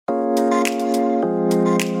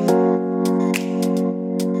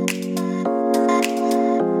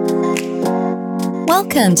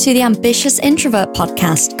Welcome to the Ambitious Introvert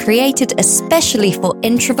podcast, created especially for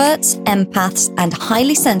introverts, empaths, and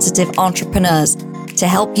highly sensitive entrepreneurs to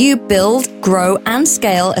help you build, grow, and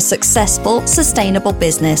scale a successful, sustainable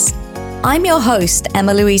business. I'm your host,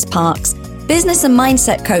 Emma Louise Parks, business and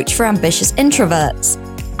mindset coach for ambitious introverts.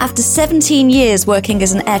 After 17 years working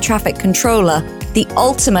as an air traffic controller, the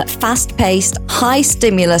ultimate fast-paced,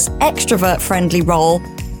 high-stimulus, extrovert-friendly role,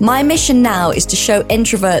 my mission now is to show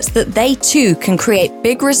introverts that they too can create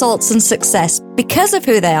big results and success because of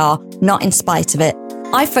who they are, not in spite of it.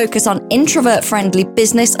 I focus on introvert-friendly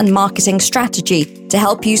business and marketing strategy to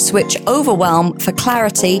help you switch overwhelm for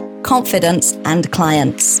clarity, confidence, and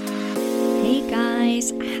clients. Hey guys,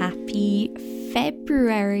 happy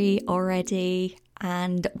February already,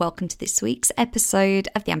 and welcome to this week's episode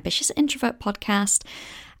of the Ambitious Introvert podcast.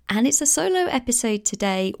 And it's a solo episode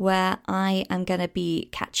today where I am going to be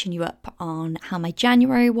catching you up on how my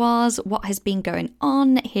January was, what has been going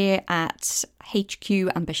on here at HQ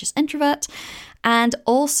Ambitious Introvert, and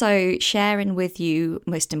also sharing with you,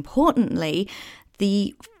 most importantly,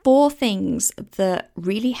 the 4 things that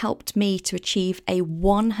really helped me to achieve a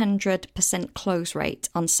 100% close rate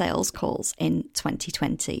on sales calls in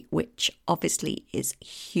 2020, which obviously is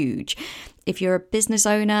huge. If you're a business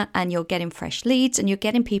owner and you're getting fresh leads and you're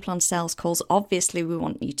getting people on sales calls, obviously we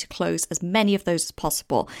want you to close as many of those as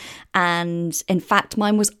possible. And in fact,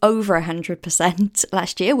 mine was over 100%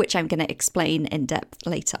 last year, which I'm going to explain in depth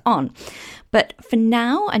later on. But for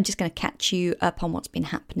now, I'm just going to catch you up on what's been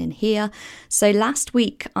happening here. So last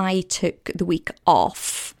week, I took the week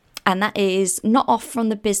off, and that is not off from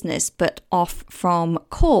the business, but off from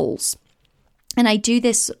calls. And I do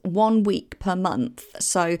this 1 week per month.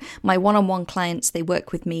 So my one-on-one clients, they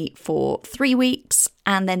work with me for 3 weeks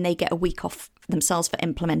and then they get a week off themselves for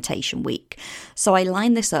implementation week. So I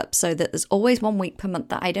line this up so that there's always 1 week per month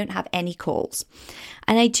that I don't have any calls.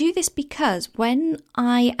 And I do this because when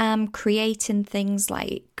I am creating things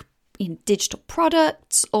like digital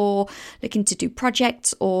products or looking to do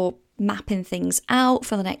projects or mapping things out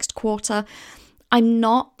for the next quarter, I'm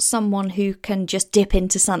not someone who can just dip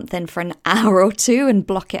into something for an hour or two and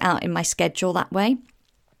block it out in my schedule that way.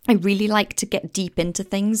 I really like to get deep into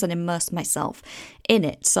things and immerse myself in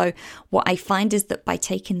it. So what I find is that by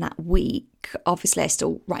taking that week, obviously I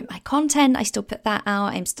still write my content, I still put that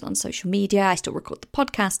out, I'm still on social media, I still record the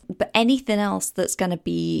podcast, but anything else that's going to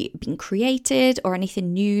be being created or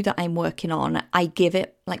anything new that I'm working on, I give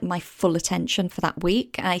it like my full attention for that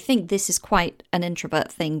week. And I think this is quite an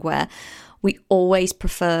introvert thing where we always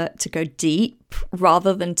prefer to go deep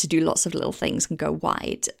rather than to do lots of little things and go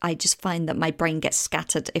wide. I just find that my brain gets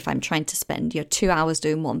scattered if I'm trying to spend 2 hours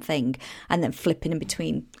doing one thing and then flipping in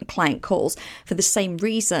between client calls. For the same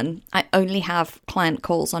reason, I only have client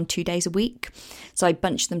calls on 2 days a week. So I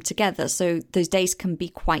bunch them together. So those days can be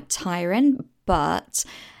quite tiring, but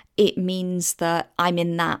it means that I'm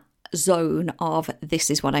in that zone of this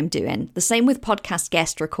is what I'm doing. The same with podcast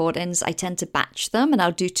guest recordings. I tend to batch them and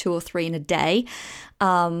I'll do 2 or 3 in a day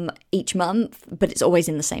each month, but it's always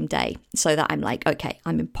in the same day so that I'm like, okay,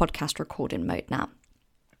 I'm in podcast recording mode now.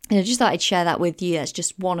 And I just thought I'd share that with you. That's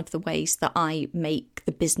just one of the ways that I make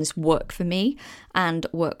the business work for me and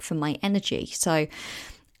work for my energy. So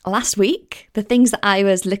last week, the things that I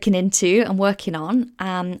was looking into and working on,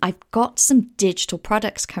 I've got some digital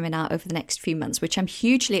products coming out over the next few months, which I'm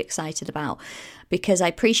hugely excited about because I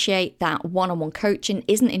appreciate that one-on-one coaching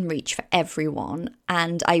isn't in reach for everyone.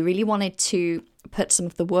 And I really wanted to put some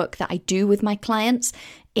of the work that I do with my clients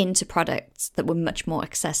into products that were much more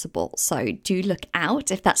accessible. So do look out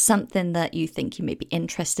if that's something that you think you may be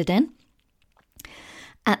interested in.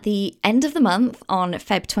 At the end of the month, on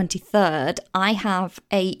Feb 23rd, I have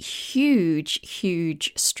a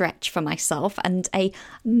huge stretch for myself and a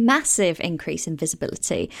massive increase in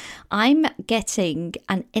visibility. I'm getting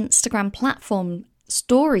an Instagram platform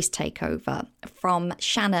stories takeover from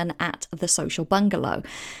Shannon at The Social Bungalow.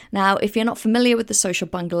 Now, if you're not familiar with The Social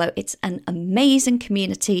Bungalow, it's an amazing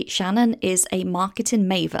community. Shannon is a marketing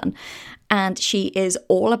maven, and she is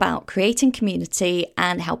all about creating community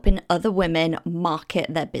and helping other women market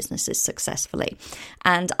their businesses successfully.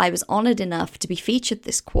 And I was honored enough to be featured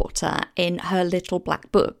this quarter in her Little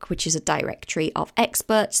Black Book, which is a directory of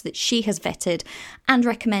experts that she has vetted and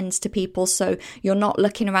recommends to people. So you're not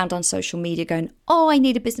looking around on social media going, oh, I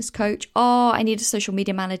need a business coach. Oh, I need a social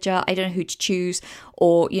media manager. I don't know who to choose.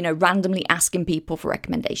 Or, randomly asking people for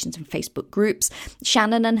recommendations in Facebook groups.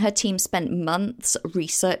 Shannon and her team spent months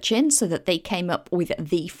researching so that they came up with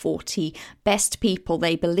the 40 best people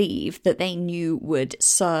they believe that they knew would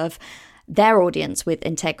serve their audience with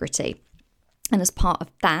integrity. And as part of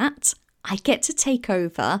that, I get to take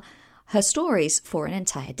over her stories for an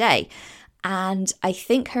entire day. And I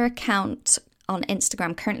think her account on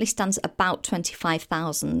Instagram currently stands at about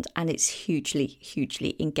 25,000 and it's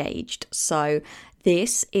hugely engaged. So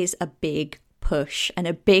this is a big push and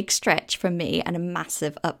a big stretch for me and a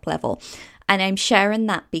massive up level. And I'm sharing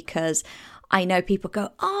that because I know people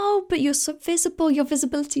go, oh, but you're so visible, your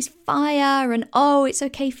visibility's fire, and oh, it's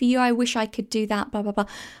okay for you, I wish I could do that, blah, blah, blah.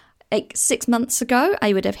 Like 6 months ago,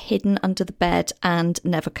 I would have hidden under the bed and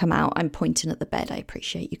never come out. I'm pointing at the bed, I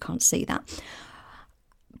appreciate you can't see that.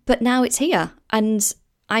 But now it's here and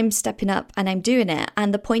I'm stepping up and I'm doing it.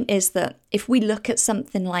 And the point is that if we look at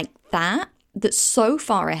something like that, that's so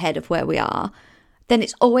far ahead of where we are, then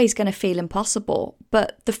it's always going to feel impossible.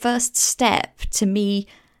 But the first step to me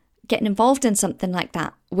getting involved in something like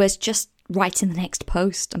that was just writing the next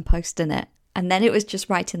post and posting it. And then it was just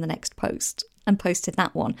writing the next post and posting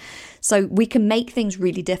that one. So we can make things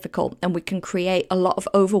really difficult and we can create a lot of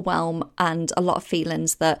overwhelm and a lot of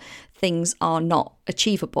feelings that things are not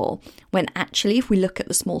achievable, when actually if we look at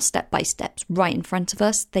the small step-by-steps right in front of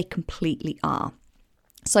us, they completely are.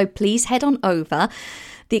 So please head on over.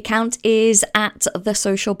 The account is at The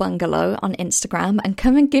Social Bungalow on Instagram, and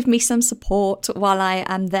come and give me some support while I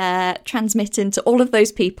am there transmitting to all of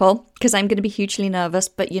those people, because I'm going to be hugely nervous,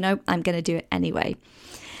 but I'm going to do it anyway.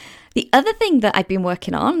 The other thing that I've been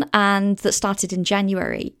working on and that started in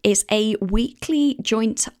January is a weekly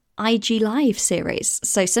joint IG Live series.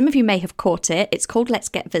 So some of you may have caught it. It's called Let's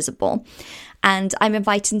Get Visible. And I'm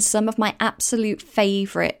inviting some of my absolute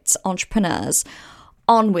favourite entrepreneurs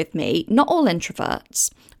on with me, not all introverts.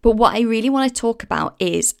 But what I really want to talk about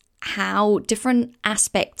is how different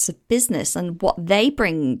aspects of business and what they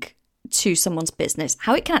bring to someone's business,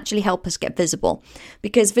 how it can actually help us get visible.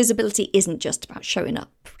 Because visibility isn't just about showing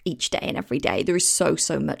up each day and every day. There is so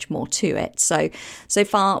much more to it. So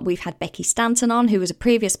far, we've had Becky Stanton on, who was a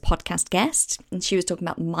previous podcast guest, and she was talking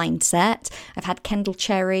about mindset. I've had Kendall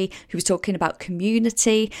Cherry, who was talking about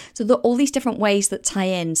community. So there are all these different ways that tie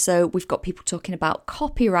in. So we've got people talking about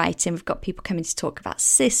copywriting. We've got people coming to talk about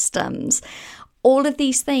systems. All of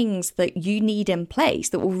these things that you need in place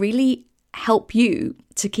that will really help you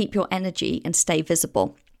to keep your energy and stay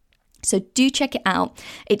visible. So do check it out.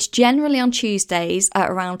 It's generally on Tuesdays at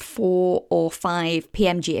around 4 or 5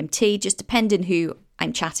 p.m. GMT, just depending who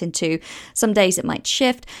I'm chatting to. Some days it might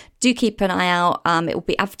shift. Do keep an eye out. It will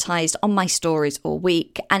be advertised on my stories all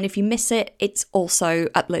week. And if you miss it, it's also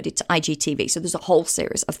uploaded to IGTV. So there's a whole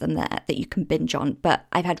series of them there that you can binge on. But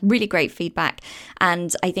I've had really great feedback.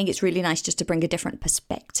 And I think it's really nice just to bring a different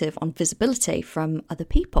perspective on visibility from other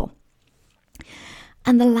people.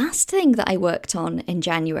 And the last thing that I worked on in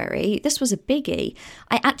January, this was a biggie.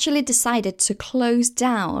 I actually decided to close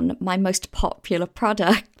down my most popular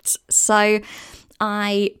product. So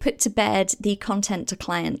I put to bed the Content to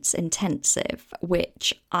Clients Intensive,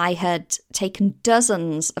 which I had taken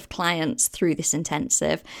dozens of clients through this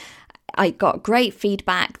intensive. I got great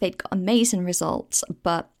feedback. They'd got amazing results,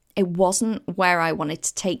 but it wasn't where I wanted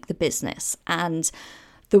to take the business. And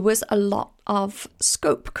there was a lot of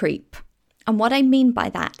scope creep. And what I mean by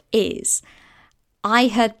that is I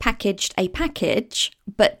had packaged a package,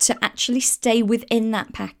 but to actually stay within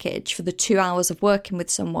that package for the 2 hours of working with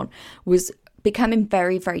someone was becoming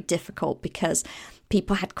very difficult, because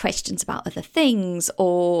people had questions about other things,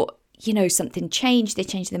 or something changed, they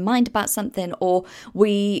changed their mind about something, or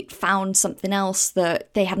we found something else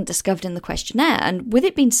that they hadn't discovered in the questionnaire. And with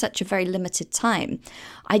it being such a very limited time,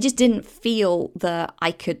 I just didn't feel that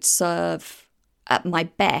I could serve at my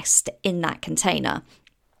best in that container.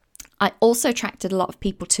 I also attracted a lot of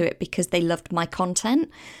people to it because they loved my content,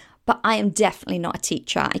 but I am definitely not a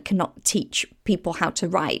teacher. I cannot teach people how to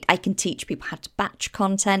write. I can teach people how to batch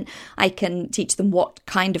content. I can teach them what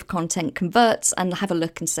kind of content converts and have a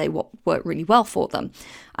look and say what worked really well for them.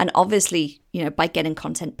 And obviously, by getting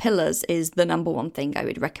content pillars is the number one thing I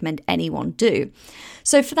would recommend anyone do.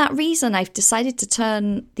 So for that reason, I've decided to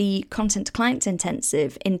turn the Content to Clients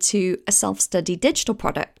Intensive into a self-study digital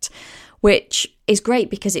product, which is great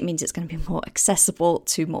because it means it's going to be more accessible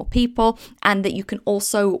to more people and that you can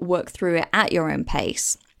also work through it at your own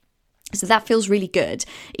pace. So that feels really good,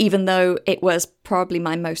 even though it was probably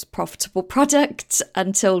my most profitable product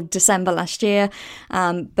until December last year.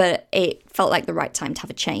 But it felt like the right time to have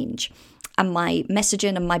a change. And my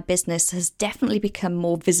messaging and my business has definitely become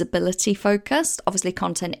more visibility focused. Obviously,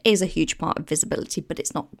 content is a huge part of visibility, but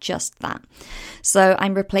it's not just that. So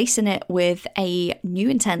I'm replacing it with a new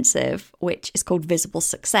intensive, which is called Visible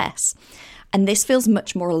Success. And this feels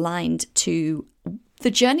much more aligned to the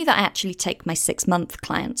journey that I actually take my 6-month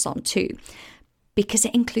clients on too, because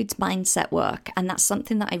it includes mindset work. And that's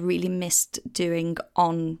something that I really missed doing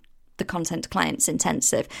on the Content to Clients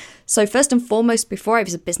Intensive. So first and foremost, before I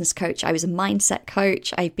was a business coach, I was a mindset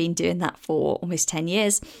coach. I've been doing that for almost 10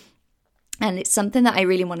 years. And it's something that I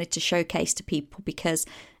really wanted to showcase to people because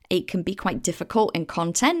it can be quite difficult in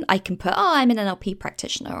content. I can put, I'm an NLP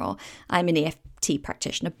practitioner or I'm an EFT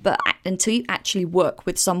practitioner, but until you actually work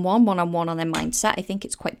with someone one-on-one on their mindset, I think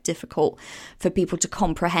it's quite difficult for people to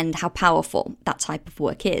comprehend how powerful that type of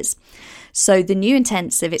work is. So the new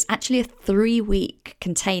intensive, it's actually a 3-week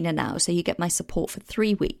container now. So you get my support for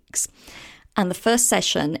 3 weeks. And the first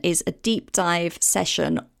session is a deep dive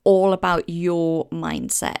session all about your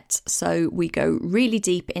mindset. So we go really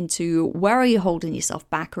deep into where are you holding yourself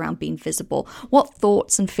back around being visible? What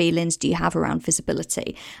thoughts and feelings do you have around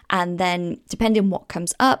visibility? And then depending on what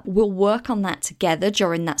comes up, we'll work on that together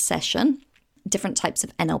during that session. Different types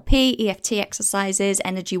of NLP, EFT exercises,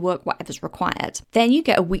 energy work, whatever's required. Then you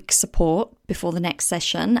get a week's support before the next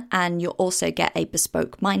session, and you'll also get a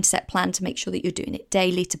bespoke mindset plan to make sure that you're doing it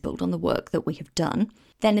daily to build on the work that we have done.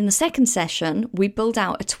 Then in the second session, we build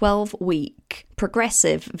out a 12-week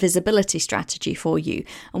progressive visibility strategy for you.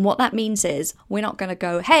 And what that means is we're not going to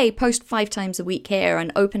go, hey, post 5 times a week here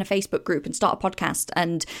and open a Facebook group and start a podcast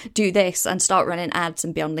and do this and start running ads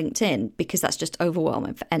and be on LinkedIn, because that's just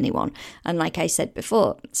overwhelming for anyone. And like I said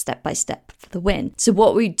before, step by step for the win. So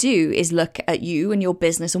what we do is look at you and your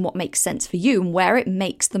business and what makes sense for you and where it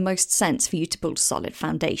makes the most sense for you to build a solid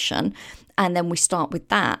foundation. And then we start with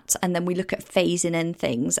that. And then we look at phasing in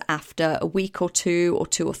things after a week or 2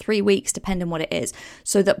 or 3 weeks, depending on what it is.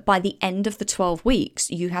 So that by the end of the 12 weeks,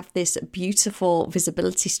 you have this beautiful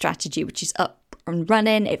visibility strategy, which is up and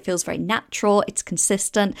running. It feels very natural. It's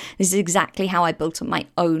consistent. This is exactly how I built up my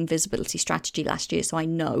own visibility strategy last year. So I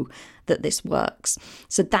know that this works.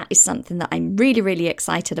 So that is something that I'm really, really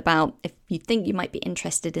excited about. If you think you might be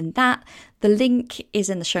interested in that, the link is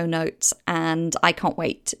in the show notes, and I can't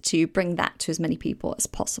wait to bring that to as many people as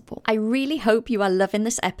possible. I really hope you are loving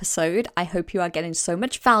this episode. I hope you are getting so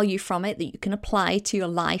much value from it that you can apply to your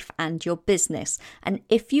life and your business. And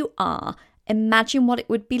if you are, imagine what it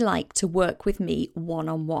would be like to work with me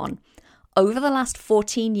one-on-one. Over the last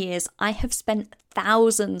 14 years, I have spent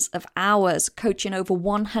thousands of hours coaching over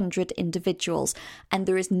 100 individuals, and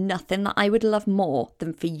there is nothing that I would love more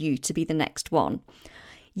than for you to be the next one.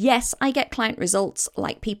 Yes, I get client results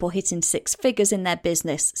like people hitting 6 figures in their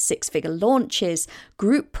business, 6-figure launches,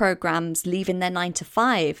 group programs, leaving their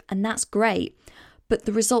 9-to-5, and that's great. But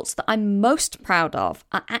the results that I'm most proud of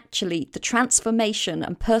are actually the transformation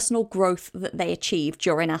and personal growth that they achieved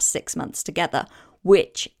during our 6 months together,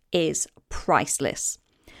 which is priceless.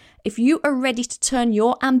 If you are ready to turn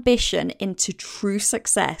your ambition into true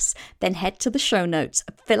success, then head to the show notes,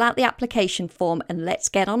 fill out the application form, and let's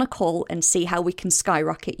get on a call and see how we can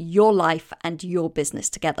skyrocket your life and your business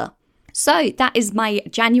together. So that is my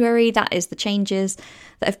January. That is the changes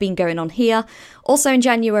that have been going on here. Also in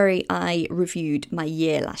January, I reviewed my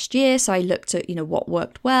year last year. So I looked at, what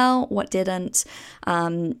worked well, what didn't,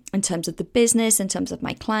 in terms of the business, in terms of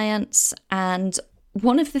my clients. And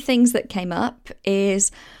one of the things that came up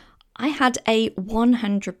is I had a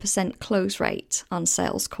 100% close rate on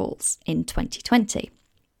sales calls in 2020,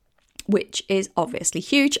 which is obviously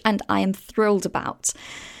huge and I am thrilled about.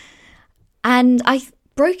 And I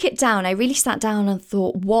broke it down. I really sat down and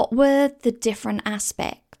thought, what were the different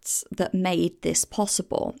aspects that made this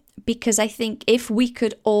possible? Because I think if we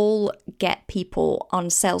could all get people on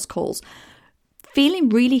sales calls feeling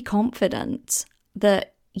really confident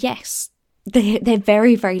that, yes, they're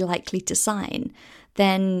very, very likely to sign,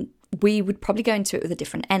 then we would probably go into it with a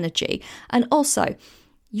different energy. And also,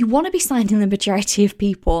 you want to be signing the majority of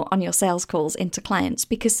people on your sales calls into clients,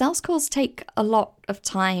 because sales calls take a lot of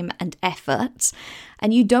time and effort,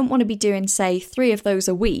 and you don't want to be doing, say, 3 of those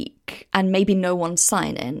a week and maybe no one's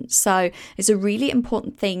signing. So it's a really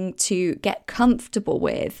important thing to get comfortable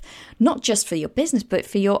with, not just for your business, but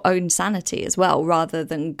for your own sanity as well, rather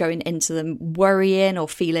than going into them worrying or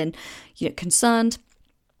feeling, concerned.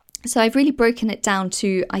 So I've really broken it down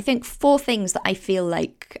to, I think, 4 things that I feel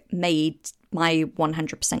like made my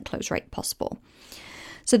 100% close rate possible.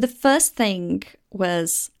 So the first thing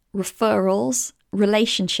was referrals,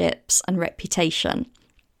 relationships, and reputation.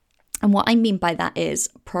 And what I mean by that is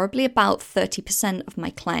probably about 30% of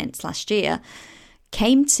my clients last year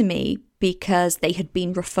came to me because they had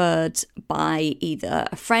been referred by either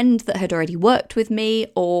a friend that had already worked with me,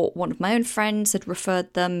 or one of my own friends had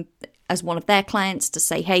referred them as one of their clients to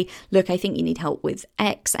say, hey, look, I think you need help with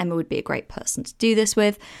X. Emma would be a great person to do this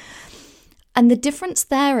with. And the difference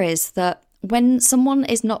there is that when someone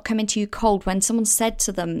is not coming to you cold, when someone said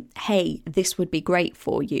to them, hey, this would be great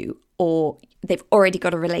for you, or they've already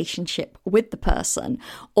got a relationship with the person,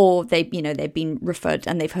 or they've been referred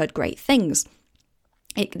and they've heard great things.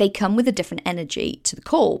 They come with a different energy to the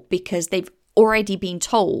call because they've already been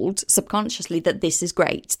told subconsciously that this is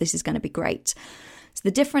great, this is going to be great. So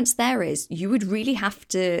the difference there is you would really have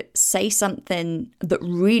to say something that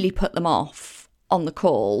really put them off on the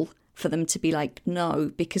call for them to be like,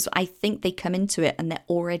 no, because I think they come into it and they're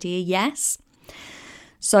already a yes.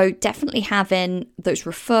 So definitely having those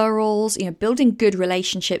referrals, building good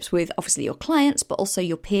relationships with obviously your clients, but also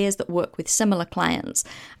your peers that work with similar clients,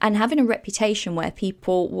 and having a reputation where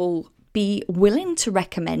people will be willing to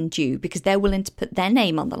recommend you because they're willing to put their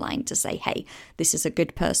name on the line to say, hey, this is a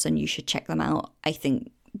good person, you should check them out. I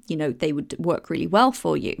think, they would work really well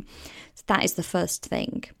for you. So that is the first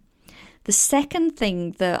thing. The second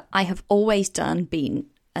thing that I have always done, being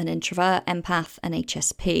an introvert, empath, and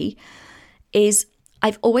HSP, is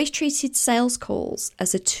I've always treated sales calls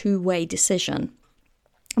as a two-way decision.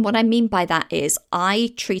 And what I mean by that is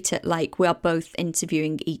I treat it like we are both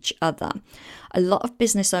interviewing each other. A lot of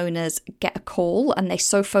business owners get a call and they're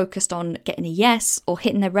so focused on getting a yes or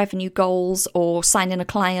hitting their revenue goals or signing a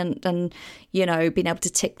client and, being able to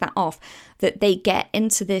tick that off, that they get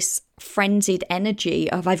into this frenzied energy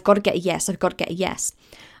of I've got to get a yes, I've got to get a yes.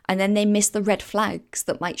 And then they miss the red flags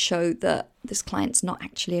that might show that this client's not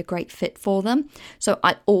actually a great fit for them. So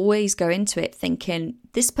I always go into it thinking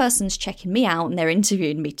this person's checking me out and they're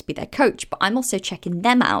interviewing me to be their coach, but I'm also checking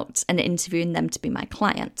them out and interviewing them to be my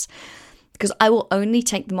client, because I will only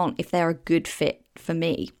take them on if they're a good fit for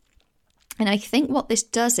me. And I think what this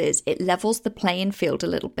does is it levels the playing field a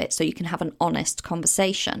little bit so you can have an honest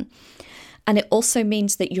conversation. And it also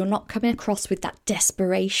means that you're not coming across with that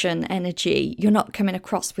desperation energy. You're not coming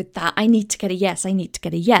across with that, I need to get a yes, I need to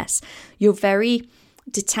get a yes. You're very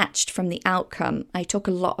detached from the outcome. I talk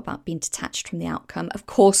a lot about being detached from the outcome. Of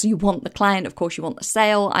course, you want the client. Of course, you want the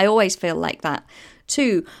sale. I always feel like that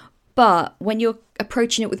too. But when you're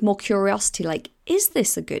approaching it with more curiosity, like, is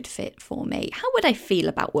this a good fit for me? How would I feel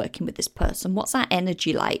about working with this person? What's that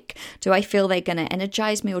energy like? Do I feel they're going to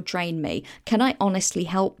energize me or drain me? Can I honestly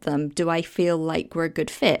help them? Do I feel like we're a good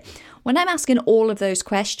fit? When I'm asking all of those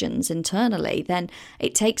questions internally, then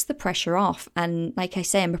it takes the pressure off. And like I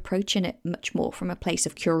say, I'm approaching it much more from a place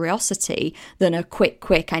of curiosity than a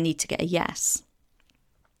quick, I need to get a yes.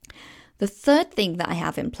 The third thing that I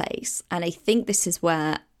have in place, and I think this is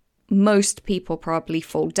where most people probably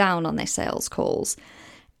fall down on their sales calls,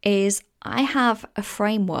 is I have a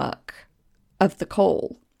framework of the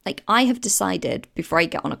call. Like, I have decided before I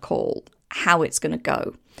get on a call how it's going to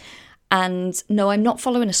go. And no, I'm not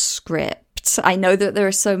following a script. I know that there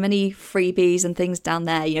are so many freebies and things down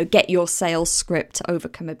there, get your sales script to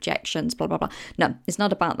overcome objections, blah, blah, blah. No, it's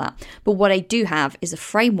not about that. But what I do have is a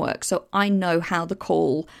framework. So I know how the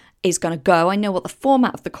call is going to go. I know what the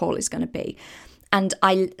format of the call is going to be. And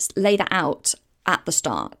I lay that out at the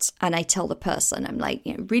start and I tell the person, I'm like,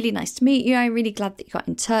 really nice to meet you. I'm really glad that you got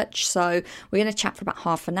in touch. So we're going to chat for about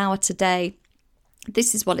half an hour today.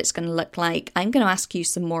 This is what it's going to look like. I'm going to ask you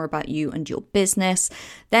some more about you and your business.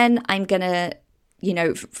 Then I'm going to,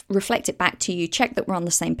 reflect it back to you, check that we're on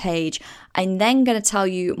the same page. I'm then going to tell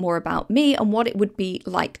you more about me and what it would be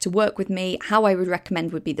like to work with me, how I would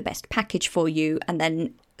recommend would be the best package for you, and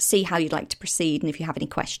then see how you'd like to proceed and if you have any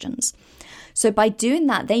questions. So by doing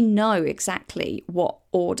that, they know exactly what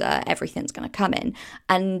order everything's going to come in.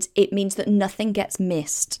 And it means that nothing gets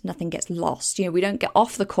missed, nothing gets lost. We don't get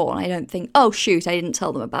off the call and I don't think, oh, shoot, I didn't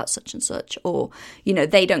tell them about such and such. Or,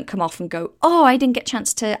 they don't come off and go, oh, I didn't get a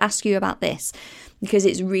chance to ask you about this. Because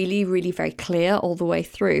it's really, really very clear all the way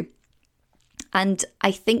through. And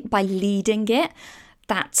I think by leading it,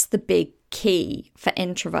 that's the big key for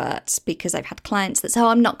introverts, because I've had clients that say, oh,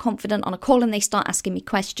 I'm not confident on a call, and they start asking me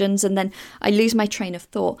questions and then I lose my train of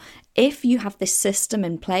thought. If you have this system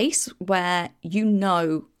in place where you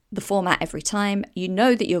know the format every time, you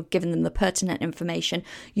know that you're giving them the pertinent information,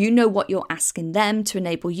 you know what you're asking them to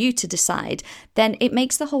enable you to decide, then it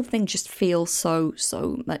makes the whole thing just feel so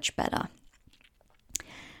much better.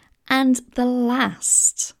 And the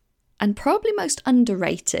last, and probably most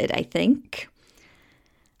underrated, I think,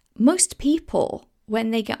 most people,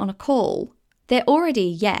 when they get on a call, they're already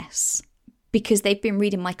a yes because they've been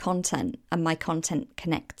reading my content and my content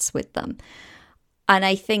connects with them. And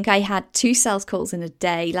I think I had 2 sales calls in a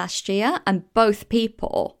day last year, and both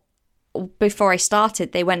people, before I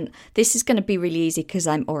started, they went, this is going to be really easy because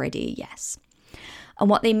I'm already a yes. And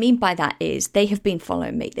what they mean by that is they have been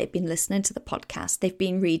following me. They've been listening to the podcast. They've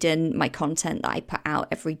been reading my content that I put out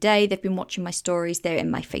every day. They've been watching my stories. They're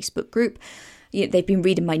in my Facebook group. They've been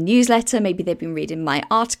reading my newsletter. Maybe they've been reading my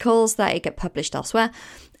articles that I get published elsewhere.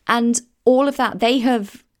 And all of that,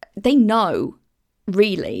 they know,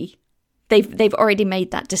 really, they've already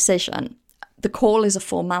made that decision. The call is a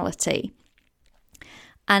formality.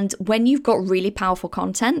 And when you've got really powerful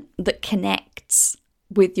content that connects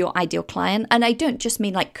with your ideal client, and I don't just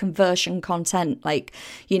mean like conversion content, like,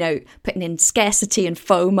 putting in scarcity and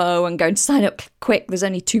FOMO and going to sign up quick, there's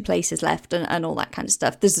only 2 places left and all that kind of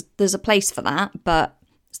stuff. There's a place for that, but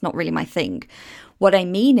it's not really my thing. What I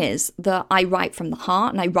mean is that I write from the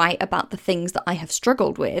heart, and I write about the things that I have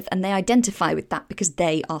struggled with, and they identify with that because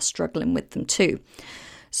they are struggling with them too.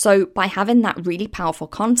 So by having that really powerful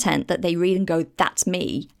content that they read and go, that's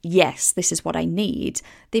me, yes, this is what I need,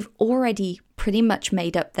 they've already pretty much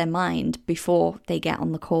made up their mind before they get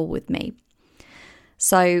on the call with me.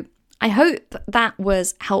 So I hope that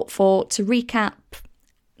was helpful. To recap,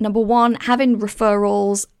 number 1, having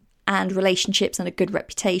referrals and relationships and a good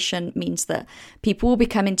reputation means that people will be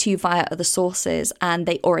coming to you via other sources and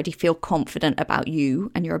they already feel confident about you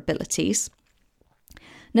and your abilities.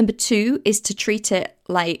 Number 2 is to treat it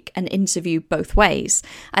like an interview both ways.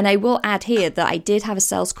 And I will add here that I did have a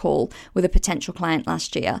sales call with a potential client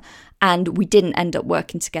last year, and we didn't end up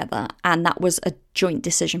working together. And that was a joint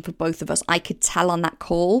decision for both of us. I could tell on that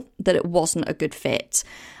call that it wasn't a good fit.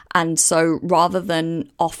 And so rather than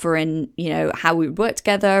offering, how we would work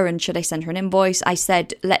together and should I send her an invoice, I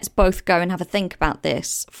said, let's both go and have a think about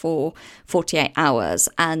this for 48 hours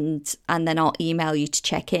and then I'll email you to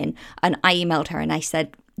check in. And I emailed her and I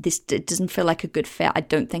said, this doesn't feel like a good fit. I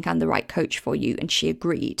don't think I'm the right coach for you. And she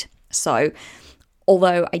agreed. So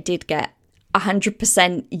although I did get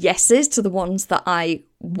 100% yeses to the ones that I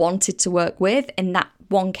wanted to work with, in that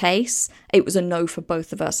one case, it was a no for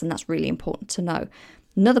both of us. And that's really important to know.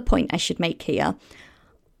 Another point I should make here,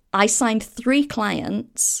 I signed 3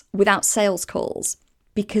 clients without sales calls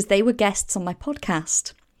because they were guests on my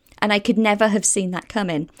podcast. And I could never have seen that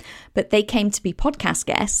coming. But they came to be podcast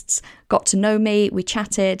guests, got to know me, we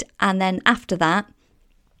chatted, and then after that,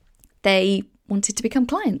 they wanted to become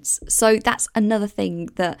clients. So that's another thing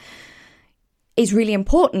that is really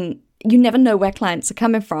important. You never know where clients are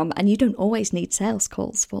coming from, and you don't always need sales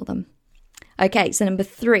calls for them. Okay, so number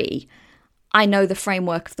 3, I know the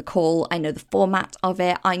framework of the call. I know the format of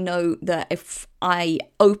it. I know that if I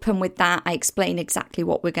open with that, I explain exactly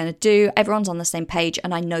what we're going to do. Everyone's on the same page,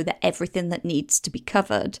 and I know that everything that needs to be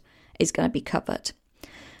covered is going to be covered.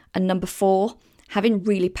 And number 4, having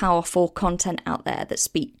really powerful content out there that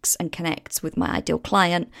speaks and connects with my ideal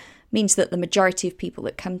client means that the majority of people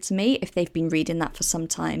that come to me, if they've been reading that for some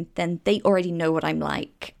time, then they already know what I'm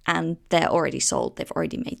like and they're already sold. They've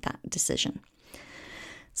already made that decision.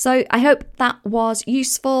 So I hope that was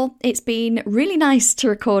useful. It's been really nice to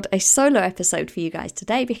record a solo episode for you guys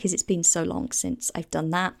today because it's been so long since I've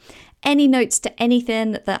done that. Any notes to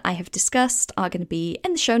anything that I have discussed are going to be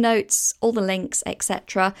in the show notes, all the links,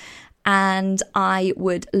 etc. And I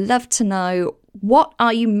would love to know, what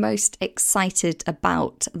are you most excited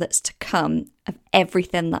about that's to come of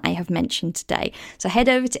everything that I have mentioned today? So head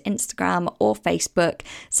over to Instagram or Facebook,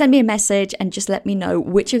 send me a message and just let me know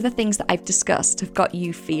which of the things that I've discussed have got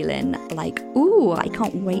you feeling like, ooh, I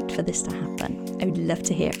can't wait for this to happen. I would love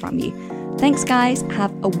to hear from you. Thanks, guys.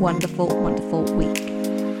 Have a wonderful, wonderful week.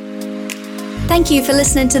 Thank you for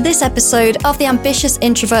listening to this episode of the Ambitious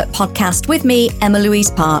Introvert Podcast with me, Emma Louise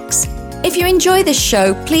Parks. If you enjoy this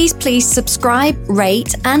show, please subscribe,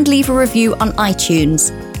 rate, and leave a review on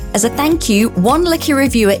iTunes. As a thank you, one lucky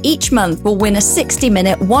reviewer each month will win a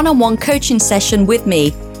 60-minute one-on-one coaching session with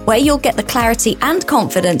me, where you'll get the clarity and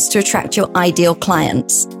confidence to attract your ideal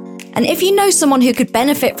clients. And if you know someone who could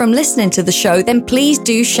benefit from listening to the show, then please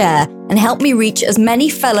do share and help me reach as many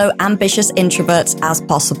fellow ambitious introverts as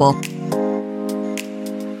possible.